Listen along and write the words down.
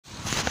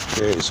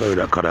Okay, sorry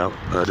that cut out.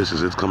 This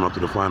is it, coming up to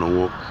the final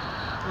walk.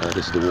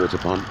 This is the water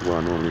pump where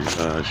I normally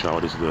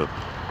shower. This is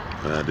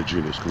the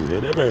junior school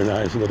here. They're very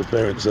nice. You know, the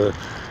parents are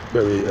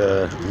very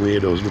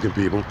weirdos looking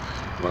people.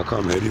 When I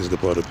come here, these are the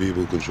part of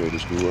people who control the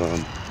school,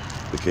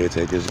 the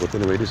caretakers. But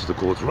anyway, this is the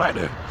court right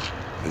there.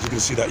 As you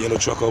can see that yellow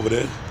truck over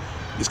there,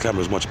 this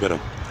camera is much better.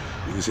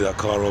 You can see that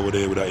car over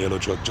there with that yellow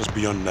truck. Just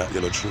beyond that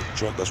yellow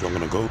truck, that's where I'm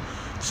gonna go.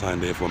 Sign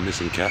there for a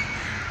missing cat.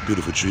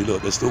 Beautiful tree.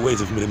 Look, they're still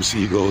waiting for me, them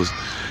seagulls.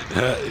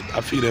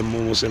 I feed them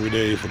almost every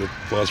day for the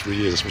past 3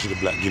 years, especially the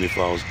black guinea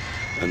fowls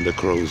and the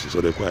crows. So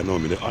they quite know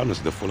me.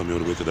 Honestly, they follow me all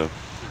the way to the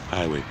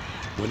highway.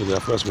 When I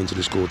first went to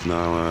this court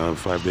now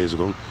 5 days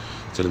ago,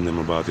 telling them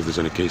about if there's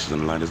any cases on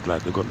the line. It's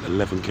like they've got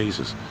 11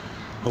 cases.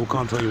 Oh, we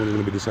can't tell you when it's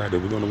going to be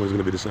decided. We don't know when it's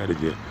going to be decided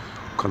yet.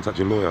 Contact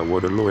your lawyer. Well,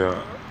 the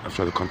lawyer I've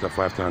tried to contact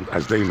 5 times,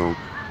 as they know,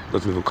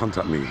 doesn't even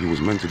contact me. He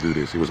was meant to do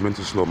this. He was meant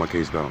to slow my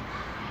case down.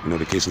 You know,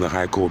 the case in the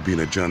High Court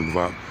being adjourned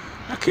without.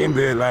 I came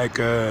there like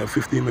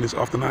 15 minutes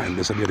after 9.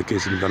 They said, yeah, the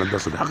case has been done and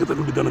dusted. How could that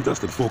be done and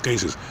dusted? 4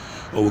 cases.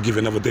 Oh, we'll give you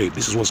another date.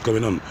 This is what's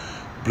going on.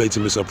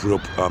 Blatant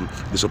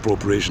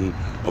misappropriation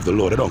of the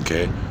law. They don't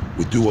care.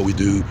 We do what we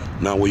do.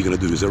 Now what are you going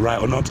to do? Is it right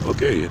or not?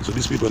 Okay. So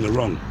these people are in the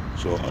wrong.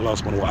 So Allah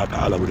subhanahu wa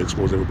ta'ala would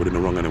expose everybody in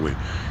the wrong anyway.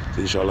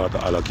 So inshallah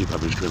ta'ala, keep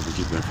having strength and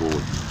keep going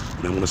forward.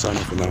 And I'm going to sign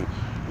off for now.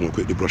 I'm going to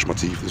quickly brush my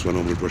teeth. This is when I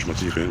normally brush my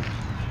teeth in.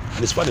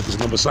 And it's funny because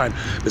the sign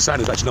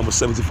is actually number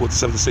 74 to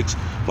 76.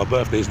 My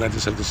birthday is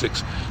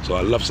 1976, so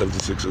I love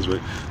 76 as well.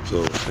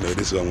 So anyway,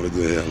 this is what I'm gonna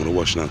do here. I'm gonna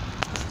wash now.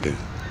 Okay.